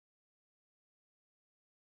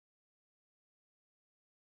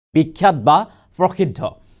বিখ্যাত বা প্ৰসিদ্ধ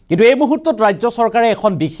কিন্তু এই মুহূৰ্তত ৰাজ্য চৰকাৰে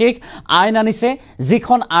এখন বিশেষ আইন আনিছে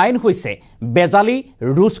যিখন আইন হৈছে বেজালি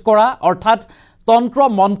ৰোধ কৰা অৰ্থাৎ তন্ত্ৰ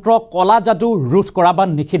মন্ত্ৰ কলা জাদু ৰোধ কৰা বা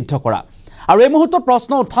নিষিদ্ধ কৰা আৰু এই মুহূৰ্তত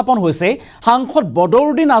প্ৰশ্ন উত্থাপন হৈছে সাংসদ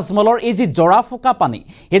বদৰুদ্দিন আজমলৰ এই যে জৰাফুকা পানী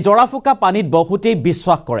এই জৰাফুকা পানীত বহুতেই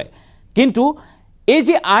বিশ্বাস কৰে কিন্তু এই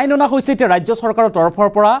যে আইন অনা হৈছে ৰাজ্য চৰকাৰৰ তৰফৰ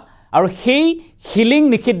পৰা আৰু সেই হিলিং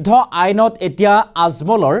নিষিদ্ধ আইনত এতিয়া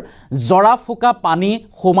আজমলৰ জৰাফুকা পানী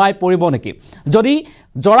সোমাই পৰিব নেকি যদি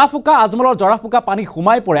জৰাফুকা আজমলৰ জৰাফুকা পানী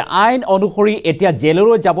সোমাই পৰে আইন অনুসৰি এতিয়া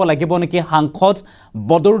জেললৈ যাব লাগিব নেকি সাংসদ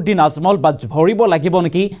বদৰুদ্দিন আজমল বা ভৰিব লাগিব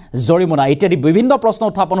নেকি জৰিমনা ইত্যাদি বিভিন্ন প্ৰশ্ন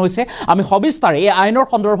উত্থাপন হৈছে আমি সবিস্তাৰে এই আইনৰ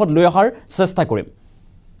সন্দৰ্ভত লৈ অহাৰ চেষ্টা কৰিম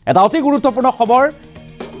এটা অতি গুৰুত্বপূৰ্ণ খবৰ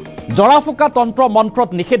জৰাফুকা তন্ত্ৰ মন্ত্ৰত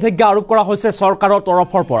নিষেধাজ্ঞা আৰোপ কৰা হৈছে চৰকাৰৰ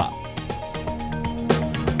তৰফৰ পৰা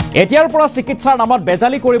এতিয়াৰ পৰা চিকিৎসাৰ নামত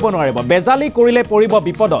বেজালি কৰিব নোৱাৰিব বেজালি কৰিলে পৰিব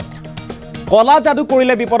বিপদত কলা জাদু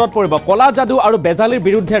কৰিলে বিপদত পৰিব কলা জাদু আৰু বেজালিৰ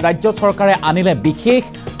বিৰুদ্ধে ৰাজ্য চৰকাৰে আনিলে বিশেষ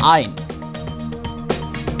আইন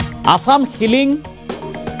আসাম হিলিং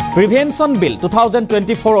প্ৰিভেনশ্যন বিল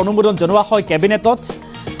 2024 অনুমোদন জনোৱা হয় কেবিনেটত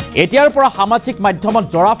এতিয়াৰ পৰা সামাজিক মাধ্যমত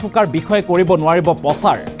জৰাফুকাৰ বিষয়ে কৰিব নোৱাৰিব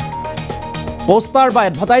প্ৰচাৰ পোষ্টাৰ বা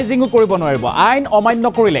এডভাৰটাইজিংও কৰিব নোৱাৰিব আইন অমান্য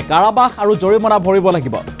কৰিলে কাৰাবাস আৰু জৰিমনা ভৰিব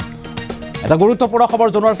লাগিব এটা গুৰুত্বপূৰ্ণ খবৰ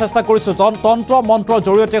জনোৱাৰ চেষ্টা কৰিছো তন্ত্ৰ মন্ত্ৰৰ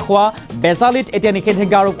জৰিয়তে হোৱা বেজালিত এতিয়া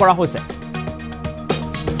নিষেধাজ্ঞা আৰোপ কৰা হৈছে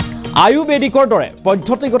আয়ুৰ্বেদিকৰ দৰে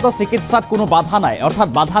পদ্ধতিগত চিকিৎসাত কোনো বাধা নাই অৰ্থাৎ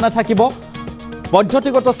বাধা নাথাকিব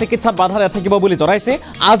পদ্ধতিগত চিকিৎসাত বাধা নাথাকিব বুলি জনাইছে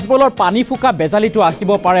আজমলৰ পানী ফুকা বেজালিটো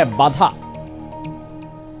আহিব পাৰে বাধা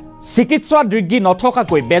চিকিৎসাৰ ডিগ্ৰী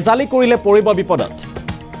নথকাকৈ বেজালি কৰিলে পৰিব বিপদত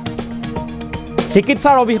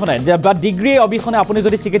চিকিৎসাৰ অবিহনে বা ডিগ্ৰী অবিহনে আপুনি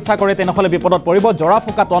যদি চিকিৎসা কৰে তেনেহলে বিপদত পৰিব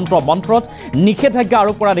জৰাফুকা তন্ত্ৰ মন্ত্ৰত নিষেধাজ্ঞা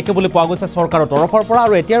আৰোপ কৰা দেখিবলৈ পোৱা গৈছে চৰকাৰৰ তৰফৰ পৰা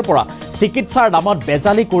আৰু এতিয়াৰ পৰা চিকিৎসাৰ নামত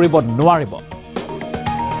বেজালি কৰিব নোৱাৰিব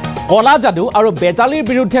কলা জাদু আৰু বেজালিৰ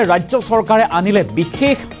বিৰুদ্ধে ৰাজ্য চৰকাৰে আনিলে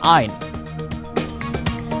বিশেষ আইন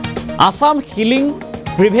আসাম হিলিং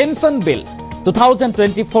প্ৰিভেনশ্যন বিল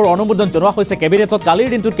 2024 অনুমোদন জনোৱা হৈছে কেবিনেটত কালিৰ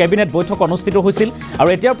দিনটোত কেবিনেট বৈঠক অনুষ্ঠিত হৈছিল আৰু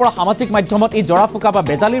এতিয়াৰ পৰা সামাজিক মাধ্যমত এই জৰাফুকা বা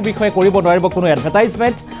বেজালিৰ বিষয়ে কৰিব নোৱাৰিব কোনো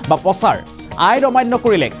এডভাৰটাইজমেণ্ট বা প্ৰচাৰ আইন অমান্য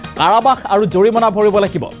কৰিলে কাৰাবাস আৰু জৰিমনা ভৰিব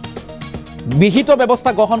লাগিব বিহিত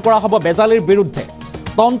ব্যৱস্থা গ্ৰহণ কৰা হ'ব বেজালিৰ বিৰুদ্ধে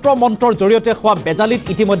তন্ত্ৰ মন্ত্ৰৰ জৰিয়তে হোৱা বেজালিত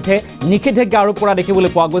ইতিমধ্যে নিষেধাজ্ঞা আৰোপ কৰা দেখিবলৈ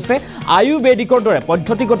পোৱা গৈছে আয়ুৰ্বেদিকৰ দৰে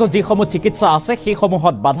পদ্ধতিগত যিসমূহ চিকিৎসা আছে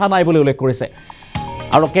সেইসমূহত বাধা নাই বুলি উল্লেখ কৰিছে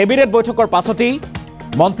আৰু কেবিনেট বৈঠকৰ পাছতেই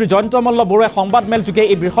মন্ত্ৰী জয়ন্ত মল্ল বৰুৱাই সংবাদমেল যোগে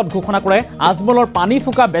এই বৃহৎ ঘোষণা কৰে আজমলৰ পানী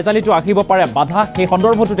ফুকা বেজালিটো আহিব পাৰে বাধা সেই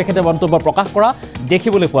সন্দৰ্ভতো তেখেতে মন্তব্য প্ৰকাশ কৰা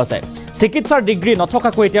দেখিবলৈ পোৱা যায় চিকিৎসাৰ ডিগ্ৰী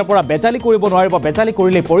নথকাকৈ এতিয়াৰ পৰা বেজালি কৰিব নোৱাৰিব বেজালি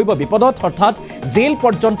কৰিলে পৰিব বিপদত অৰ্থাৎ জেল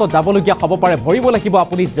পৰ্যন্ত যাবলগীয়া হ'ব পাৰে ভৰিব লাগিব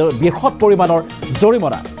আপুনি বৃহৎ পৰিমাণৰ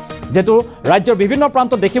জৰিমনা যেটো ৰাজ্যৰ বিভিন্ন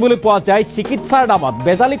প্ৰান্তত দেখিবলৈ পোৱা যায় চিকিৎসাৰ নামত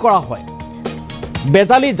বেজালি কৰা হয়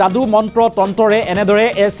বেজালি যাদু মন্ত্ৰ তন্ত্ৰৰে এনেদৰে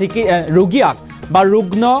ৰোগীক বা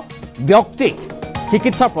ৰুগ্ন ব্যক্তিক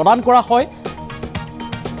চিকিৎসা প্ৰদান কৰা হয়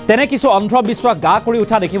তেনে কিছু অন্ধবিশ্বাস গা কৰি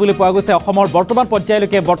উঠা দেখিবলৈ পোৱা গৈছে অসমৰ বৰ্তমান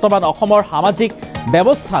পৰ্যায়লৈকে বৰ্তমান অসমৰ সামাজিক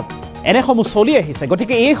ব্যৱস্থাত এনেসমূহ চলি আহিছে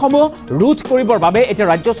গতিকে এইসমূহ ৰোধ কৰিবৰ বাবে এতিয়া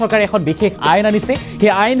ৰাজ্য চৰকাৰে এখন বিশেষ আইন আনিছে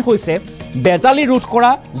সেই আইন হৈছে বেজালি ৰোধ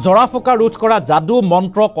কৰা জৰাফুকা ৰোধ কৰা যাদু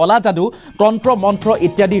মন্ত্ৰ কলা যাদু তন্ত্ৰ মন্ত্ৰ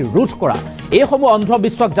ইত্যাদি ৰোধ কৰা এইসমূহ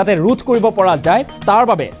অন্ধবিশ্বাস যাতে ৰোধ কৰিব পৰা যায় তাৰ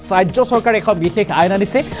বাবে ৰাজ্য চৰকাৰে এখন বিশেষ আইন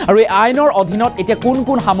আনিছে আৰু এই আইনৰ অধীনত এতিয়া কোন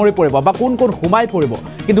কোন সামৰি পৰিব বা কোন কোন সোমাই পৰিব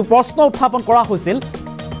কিন্তু প্ৰশ্ন উত্থাপন কৰা হৈছিল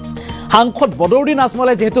সাংসদ বদৰুদ্দিন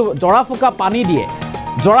আজমলে যেহেতু জৰাফুকা পানী দিয়ে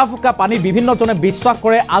জৰাফুকা পানী বিভিন্নজনে বিশ্বাস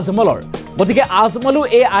কৰে আজমলৰ গতিকে আজমলো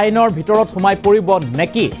এই আইনৰ ভিতৰত সোমাই পৰিব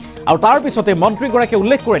নেকি আৰু তাৰ পিছতে মন্ত্ৰীগৰাকীয়ে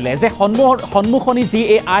উল্লেখ কৰিলে যে সন্মুখনি যি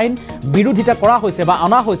এই আইন বিৰোধিতা কৰা হৈছে বা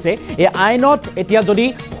অনা হৈছে এই আইনত এতিয়া যদি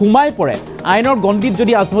সোমাই পৰে আইনৰ গণ্ডিত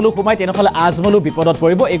যদি আজমলো সোমাই তেনেহলে আজমলো বিপদত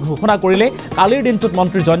পৰিব এই ঘোষণা কৰিলে কালিৰ দিনটোত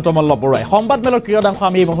মন্ত্ৰী জয়ন্ত মল্ল বৰুৱাই সংবাদমেলৰ ক্ৰীড়াংশ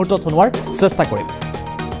আমি এই মুহূৰ্তত শুনোৱাৰ চেষ্টা কৰিম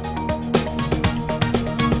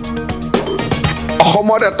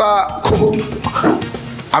অসমত এটা খুব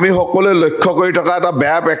আমি সকলোৱে লক্ষ্য কৰি থকা এটা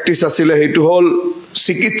বেয়া প্ৰেক্টিছ আছিলে সেইটো হ'ল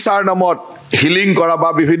চিকিৎসাৰ নামত হিলিং কৰা বা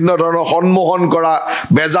বিভিন্ন ধৰণৰ সন্মোহন কৰা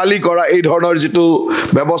বেজালি কৰা এই ধৰণৰ যেটো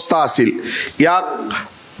ব্যৱস্থা আছিল ইয়াক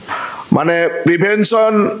মানে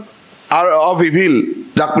প্ৰিভেনশ্যন অফ ইভিল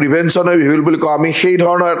যাক প্ৰিভেনশ্যন অফ ইভিল বুলি কওঁ আমি সেই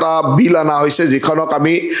ধৰণৰ এটা বিল আনা হৈছে যিখনক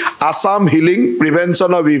আমি Assam healing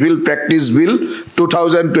prevention of evil practice বিল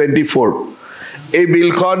 2024 এই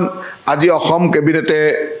বিলখন আজি অসম কেবিনেটে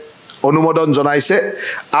অনুমোদন জনাইছে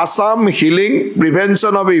Assam healing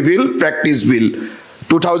prevention of evil practice বিল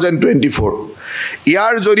 2024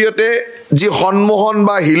 ইয়াৰ জৰিয়তে যি সন্মোহন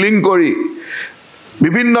বা হিলিং কৰি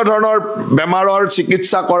বিভিন্ন ধৰণৰ বেমাৰৰ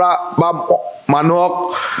চিকিৎসা কৰা বা মানুহক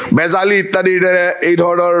বেজালি ইত্যাদিৰে এই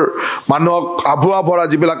ধৰণৰ মানুহক আভুৱা ভৰা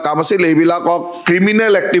যিবিলাক কাম আছিল এইবিলাকক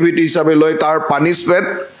ক্ৰিমিনেল এক্টিভিটি হিচাপে লৈ তাৰ পানিশমেণ্ট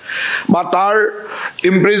বা তাৰ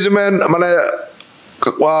ইমপ্ৰিজনমেণ্ট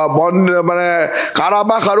মানে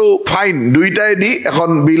কাৰাবাস আৰু ফাইন দুইটাই দি এখন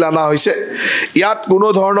বিল আনা হৈছে ইয়াত কোনো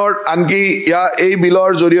ধৰণৰ আনকি এই বিলৰ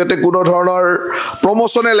জৰিয়তে কোনো ধৰণৰ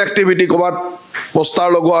প্ৰমোশনেল এক্টিভিটি ক'বাত পোষ্টাৰ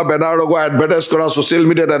লগোৱা বেনাৰ লগোৱা এডভাৰটাইজ কৰা ছ'চিয়েল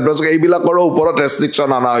মিডিয়াত এডভাৰটাইজ এইবিলাকৰ ওপৰত ৰেষ্ট্ৰিকশ্যন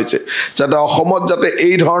অনা হৈছে যাতে অসমত যাতে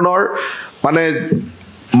এই ধৰণৰ মানে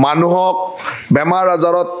মানুহক বেমাৰ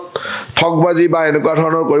আজাৰত ঠগবাজি বা এনেকুৱা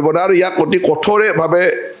ধৰণৰ কৰিব নোৱাৰে আৰু ইয়াক অতি কঠোৰভাৱে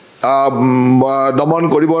দমন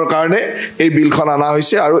কৰিবৰ কাৰণে এই বিলখন আনা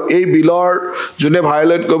হৈছে আৰু এই বিলৰ যোনে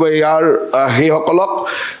ভায়োলেট কৰিব ইয়াৰ সেইসকলক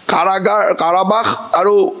কাৰাবাস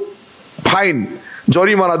আৰু ফাইন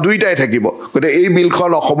জৰিমনা দুইটাই থাকিব গতিকে এই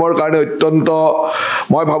বিলখন অসমৰ কাৰণে অত্যন্ত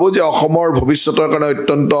মই ভাবোঁ যে অসমৰ ভৱিষ্যতৰ কাৰণে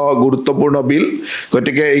অত্যন্ত গুৰুত্বপূৰ্ণ বিল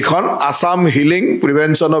গতিকে এইখন Assam healing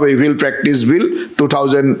prevention of evil practice বিল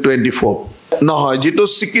 2024 নহয় যেটো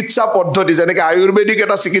চিকিৎসা পদ্ধতি যেনেকৈ আয়ুৰ্বেদিক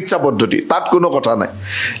এটা চিকিৎসা পদ্ধতি তাত কোনো কথা নাই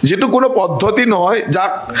যেটো কোনো পদ্ধতি নহয়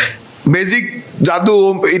যাক মেজিক জাদু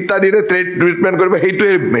ইত্যাদিৰে ট্ৰিটমেণ্ট কৰিব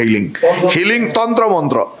সেইটোৱে হিলিং তন্ত্ৰ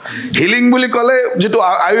মন্ত্ৰ হিলিং বুলি ক'লে যেটো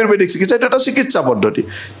আয়ুৰ্বেদিক চিকিৎসা এটা চিকিৎসা পদ্ধতি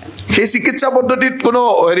সেই চিকিৎসা পদ্ধতিত কোনো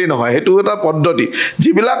হেৰি নহয় সেইটো এটা পদ্ধতি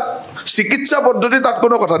যিবিলাক চিকিৎসা পদ্ধতি তাত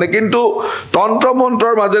কোনো কথা নাই কিন্তু তন্ত্ৰ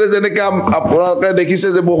মন্ত্ৰৰ মাজেৰে যেনেকৈ আপোনালোকে দেখিছে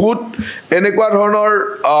যে বহুত এনেকুৱা ধৰণৰ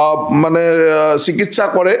মানে চিকিৎসা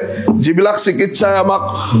কৰে যিবিলাক চিকিৎসাই আমাক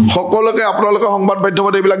সকলোকে আপোনালোকে সংবাদ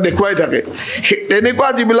মাধ্যমত এইবিলাক দেখুৱাই থাকে তেনেকুৱা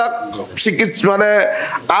যিবিলাক চিকিৎসা মানে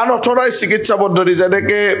আনঅথৰাইজ চিকিৎসা পদ্ধতি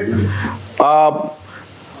যেনেকৈ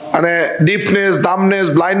মানে ডিফনেছ ডামনেছ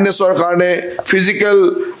ব্লাইণ্ডনেছৰ কাৰণে ফিজিকেল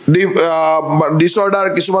ডিসঅৰ্ডাৰ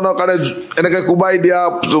কিছুমানৰ কাৰণে এনেকৈ কুবাই দিয়া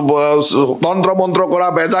তন্ত্ৰ মন্ত্ৰ কৰা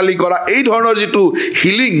বেজালি কৰা এই ধৰণৰ যিটো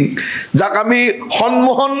হিলিং যাক আমি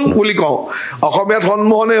সন্মোহন বুলি কওঁ অসমীয়াত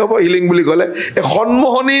সন্মোহনেই হ'ব হিলিং বুলি ক'লে এই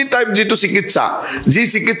সন্মোহনী টাইপ যিটো চিকিৎসা যি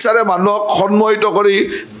চিকিৎসাৰে মানুহক সন্মোহিত কৰি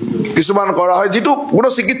কিছুমান কৰা হয় যিটো কোনো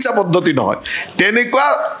চিকিৎসা পদ্ধতি নহয় তেনেকুৱা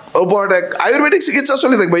ওপৰতে আয়ুৰ্বেদিক চিকিৎসা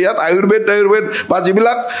চলি থাকিব ইয়াত আয়ুৰ্বেদ বা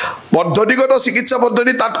যিবিলাক পদ্ধতিগত চিকিৎসা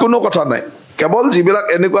পদ্ধতি তাত কোনো কথা নাই কেৱল যিবিলাক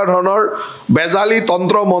এনেকুৱা ধৰণৰ বেজালি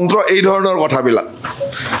তন্ত্ৰ মন্ত্ৰ এই ধৰণৰ কথাবিলাক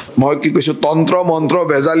মই কি কৈছোঁ তন্ত্ৰ মন্ত্ৰ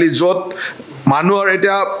বেজালি য'ত মানুহৰ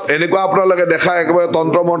এতিয়া এনেকুৱা আপোনালোকে দেখা একেবাৰে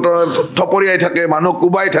তন্ত্ৰ মন্ত্ৰ থপৰিয়াই থাকে মানুহ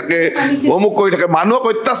কুবাই থাকে অমুক কৰি থাকে মানুহক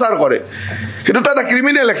অত্যাচাৰ কৰে সেইটো এটা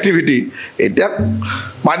ক্ৰিমিনেল এক্টিভিটি এতিয়া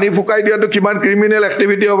পানী ফুকাই দিয়াটো কিমান ক্ৰিমিনেল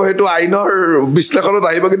এক্টিভিটি হ'ব সেইটো আইনৰ বিশ্লেষণত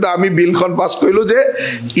আহিব কিন্তু আমি বিলখন পাছ কৰিলোঁ যে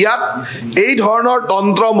ইয়াত এই ধৰণৰ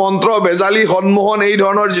তন্ত্ৰ মন্ত্ৰ বেজালি সন্মোহন এই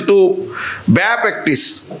ধৰণৰ যিটো বেয়া প্ৰেক্টিছ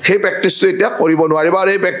সেই প্ৰেক্টিছটো এতিয়া কৰিব নোৱাৰিব আৰু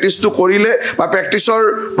এই প্ৰেক্টিছটো কৰিলে বা প্ৰেক্টিছৰ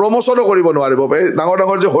প্ৰমোশ্যনো কৰিব নোৱাৰিব ডাঙৰ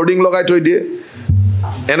ডাঙৰ যে হোৰ্ডিং লগাই থৈ দিয়ে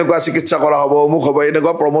এনেকুৱা চিকিৎসা কৰা হ'ব অমুক হ'ব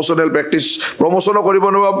এনেকুৱা প্ৰমোশ্যনেল প্ৰেক্টিছ প্ৰমোশ্যনো কৰিব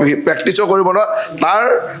নোৱাৰিব প্ৰেক্টিছো কৰিব নোৱাৰিব তাৰ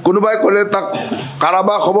কোনোবাই ক'লে তাক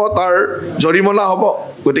কাৰাবাস হ'ব তাৰ জৰিমনা হ'ব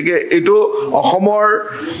গতিকে এইটো অসমৰ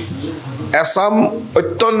আসাম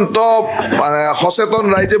অত্যন্ত মানে সচেতন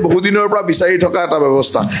ৰাইজে বহুদিনৰ পৰা বিচাৰি থকা এটা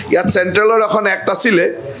ব্যৱস্থা ইয়াত চেণ্ট্ৰেলৰ এখন এক্ট আছিলে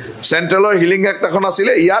চেণ্ট্ৰেলৰ হিলিং এক্ট এখন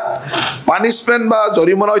আছিলে ইয়াত পানিশমেণ্ট বা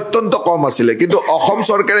জৰিমনা অত্যন্ত কম আছিলে কিন্তু অসম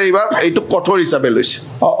চৰকাৰে এইবাৰ এইটো কঠোৰ হিচাপে লৈছে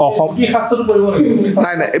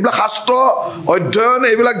নাই এইবিলাক শাস্ত্ৰ অধ্যয়ন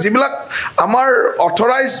এইবিলাক যিবিলাক আমাৰ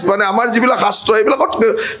অথৰাইজ মানে আমাৰ যিবিলাক শাস্ত্ৰ এইবিলাকত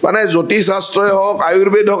মানে জ্যোতিষ শাস্ত্ৰই হওক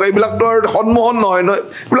আয়ুৰ্বেদ হওক এইবিলাকতো সন্মোহন নহয়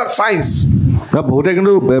এইবিলাক চায়েন্স বহুতে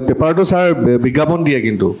কিন্তু পেপাৰটো ছাৰ বিজ্ঞাপন দিয়ে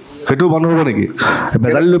কিন্তু সেইটো বন্ধ হ'ব নেকি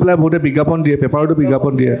বেজালি লৈ পেলাই বহুতে বিজ্ঞাপন দিয়ে পেপাৰটো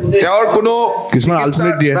বিজ্ঞাপন দিয়ে তেওঁৰ কোনো কিছুমান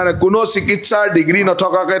আল্টাৰনেট দিয়ে কোনো চিকিৎসাৰ ডিগ্ৰী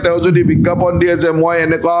নথকাকৈ তেওঁ যদি বিজ্ঞাপন দিয়ে যে মই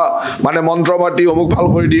এনেকুৱা মানে মন্ত্ৰ মাতি অমুক ভাল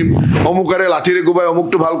কৰি দিম অমুকেৰে লাঠিৰে কোবাই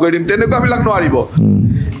অমুকটো ভাল কৰি দিম তেনেকুৱাবিলাক নোৱাৰিব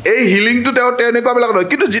এই হিলিংটো তেওঁ তেনেকুৱাবিলাক নহয়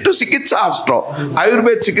কিন্তু যিটো চিকিৎসা শাস্ত্ৰ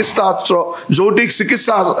আয়ুৰ্বেদ চিকিৎসা শাস্ত্ৰ জ্যোতিষ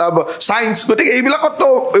চিকিৎসা চায়েন্স গতিকে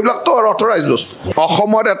এইবিলাকতো অথৰাইজ বস্তু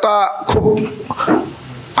অসমত এটা খুব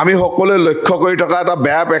আমি সকলোৱে লক্ষ্য কৰি থকা এটা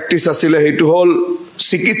বেয়া প্ৰেক্টিছ আছিলে সেইটো হ'ল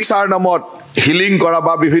চিকিৎসাৰ নামত হিলিং কৰা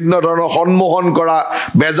বা বিভিন্ন ধৰণৰ সন্মোহন কৰা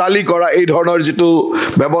বেজালি কৰা এই ধৰণৰ যিটো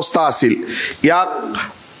ব্যৱস্থা আছিল ইয়াক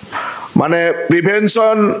মানে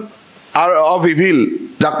প্ৰিভেনশ্যন অফ ইভিল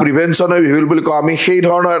যাক প্ৰিভেনশ্যন অফ ইভিল বুলি কওঁ আমি সেই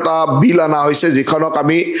ধৰণৰ এটা বিল অনা হৈছে যিখনক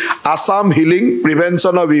আমি Assam healing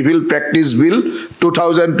prevention of evil practice বিল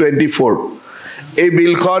 2024 এই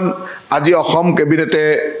বিলখন আজি অসম কেবিনেটে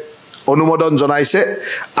অনুমোদন জনাইছে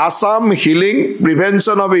Assam healing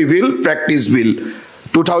prevention of evil practice বিল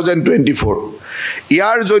 2024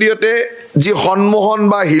 ইয়াৰ জৰিয়তে যি সন্মোহন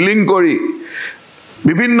বা হিলিং কৰি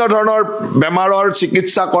বিভিন্ন ধৰণৰ বেমাৰৰ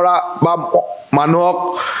চিকিৎসা কৰা বা মানুহক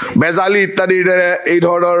বেজালি ইত্যাদিৰ এই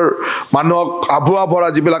ধৰণৰ মানুহক আভুৱা ভৰা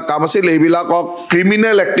যিবিলাক কাম আছিল এইবিলাকক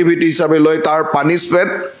ক্ৰিমিনেল এক্টিভিটি হিচাপে লৈ তাৰ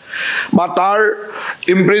পানিশমেণ্ট বা তাৰ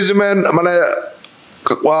ইমপ্ৰিজনমেণ্ট মানে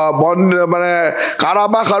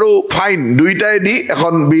কাৰাবাস আৰু ফাইন দুইটাই দি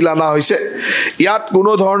এখন বিল আনা হৈছে ইয়াত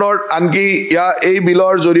কোনো ধৰণৰ আনকি এই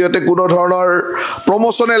বিলৰ জৰিয়তে কোনো ধৰণৰ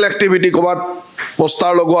প্ৰমোশনেল এক্টিভিটি ক'বাত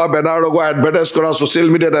পোষ্টাৰ লগোৱা বেনাৰ লগোৱা এডভাৰটাইজ কৰা সোশ্যাল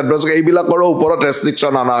মিডিয়াত এডভাৰটাইজ কৰা এইবিলাকৰো ওপৰত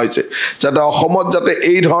ৰেষ্ট্ৰিকশ্যন আনা হৈছে যাতে অসমত যাতে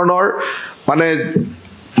এই ধৰণৰ মানে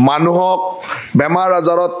মানুহক বেমাৰ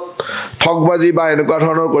আজাৰত ঠগবাজি বা এনেকুৱা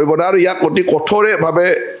ধৰণৰ কৰিব নোৱাৰে আৰু ইয়াক অতি কঠোৰভাৱে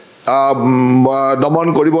দমন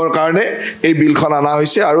কৰিবৰ কাৰণে এই বিলখন আনা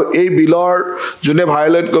হৈছে আৰু এই বিলৰ যোনে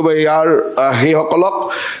ভায়োলেট কৰিব ইয়াৰ সেইসকলক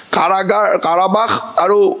কাৰাবাস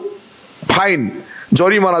আৰু ফাইন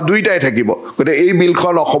জৰিমনা দুইটাই থাকিব গতিকে এই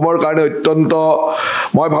বিলখন অসমৰ কাৰণে অত্যন্ত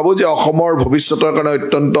মই ভাবোঁ যে অসমৰ ভৱিষ্যতৰ কাৰণে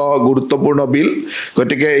অত্যন্ত গুৰুত্বপূৰ্ণ বিল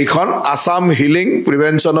গতিকে এইখন Assam healing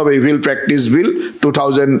prevention of evil practice বিল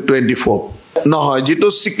 2024 নহয় যেটো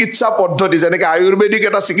চিকিৎসা পদ্ধতি যেনেকৈ আয়ুৰ্বেদিক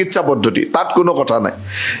এটা চিকিৎসা পদ্ধতি তাত কোনো কথা নাই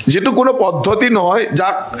যেটো কোনো পদ্ধতি নহয়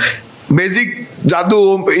যাক মেজিক জাদু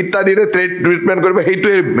ইত্যাদিৰে ট্ৰিটমেণ্ট কৰিব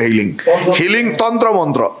সেইটোৱে হিলিং তন্ত্ৰ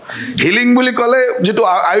মন্ত্ৰ হিলিং বুলি ক'লে যেটো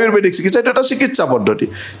আয়ুৰ্বেদিক চিকিৎসা এটা এটা চিকিৎসা পদ্ধতি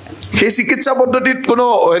সেই চিকিৎসা পদ্ধতিত কোনো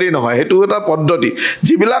হেৰি নহয় সেইটো এটা পদ্ধতি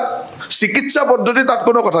যিবিলাক চিকিৎসা পদ্ধতি তাত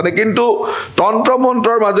কোনো কথা নাই কিন্তু তন্ত্ৰ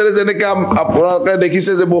মন্ত্ৰৰ মাজেৰে যেনেকৈ আপোনালোকে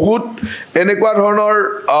দেখিছে যে বহুত এনেকুৱা ধৰণৰ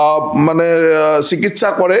মানে চিকিৎসা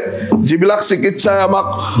কৰে যিবিলাক চিকিৎসাই আমাক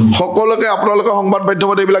সকলোকে আপোনালোকে সংবাদ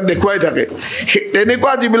মাধ্যমত এইবিলাক দেখুৱাই থাকে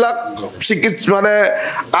তেনেকুৱা যিবিলাক চিকিৎসা মানে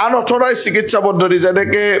আনঅথৰাইজ চিকিৎসা পদ্ধতি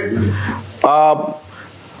যেনেকৈ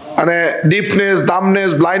মানে ডিফনেছ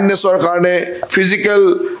ডামনেছ ব্লাইণ্ডনেছৰ কাৰণে ফিজিকেল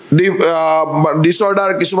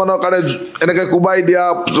ডিসঅৰ্ডাৰ কিছুমানৰ কাৰণে এনেকৈ কুবাই দিয়া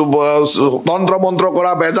তন্ত্ৰ মন্ত্ৰ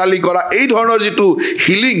কৰা বেজালি কৰা এই ধৰণৰ যেটো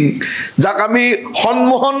হিলিং যাক আমি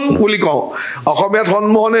সন্মোহন বুলি কওঁ অসমীয়াত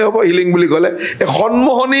সন্মোহনে হ'ব হিলিং বুলি ক'লে এই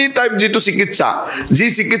সন্মোহনী টাইপ যেটো চিকিৎসা যি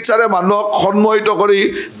চিকিৎসাৰে মানুহক সন্মোহিত কৰি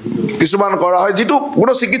কিছুমান কৰা হয় যেটো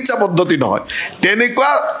কোনো চিকিৎসা পদ্ধতি নহয়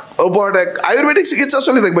তেনেকুৱা ওপৰতে আয়ুৰ্বেদিক চিকিৎসা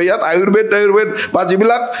চলি থাকিব ইয়াত আয়ুৰ্বেদ বা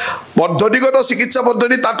যিবিলাক পদ্ধতিগত চিকিৎসা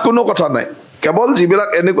পদ্ধতি তাত কোনো কথা নাই কেৱল যিবিলাক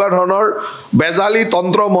এনেকুৱা ধৰণৰ বেজালি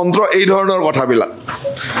তন্ত্ৰ মন্ত্ৰ এই ধৰণৰ কথাবিলাক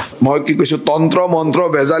মই কি কৈছো তন্ত্ৰ মন্ত্ৰ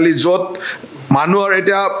বেজালি যত মানুহৰ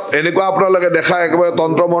এতিয়া এনেকুৱা আপোনালোকে দেখা একেবাৰে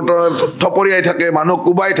তন্ত্ৰ মন্ত্ৰ থপৰিয়াই থাকে মানুহ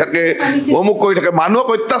কুবাই থাকে অমুক কৰি থাকে মানুহক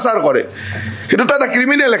অত্যাচাৰ কৰে সেইটো এটা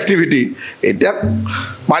ক্ৰিমিনেল এক্টিভিটি এতিয়া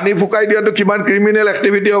পানী ফুকাই দিয়াটো কিমান ক্ৰিমিনেল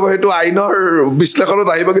এক্টিভিটি হ'ব সেইটো আইনৰ বিশ্লেষণত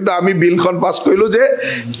আহিব কিন্তু আমি বিলখন পাছ কৰিলো যে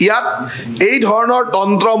ইয়াত এই ধৰণৰ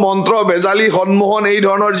তন্ত্ৰ মন্ত্ৰ বেজালি সন্মোহন এই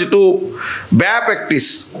ধৰণৰ যেটো বেয়া প্ৰেক্টিছ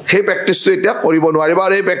সেই প্ৰেক্টিছটো এতিয়া কৰিব নোৱাৰিব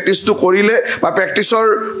আৰু এই প্ৰেক্টিছটো কৰিলে বা প্ৰেক্টিছৰ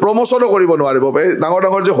প্ৰমোশনো কৰিব নোৱাৰিব ডাঙৰ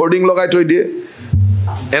ডাঙৰ যে হোৰ্ডিং লগাই থৈ দিয়ে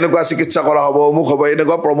এনেকুৱা চিকিৎসা কৰা হ'ব অমুক হ'ব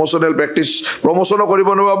এনেকুৱা প্ৰমোশনেল প্ৰেক্টিছ প্ৰমোশনো কৰিব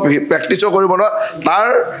নোৱাৰিব প্ৰেক্টিছো কৰিব নোৱাৰিব তাৰ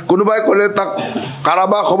কোনোবাই ক'লে তাক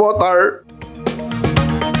কাৰাবাস হ'ব তাৰ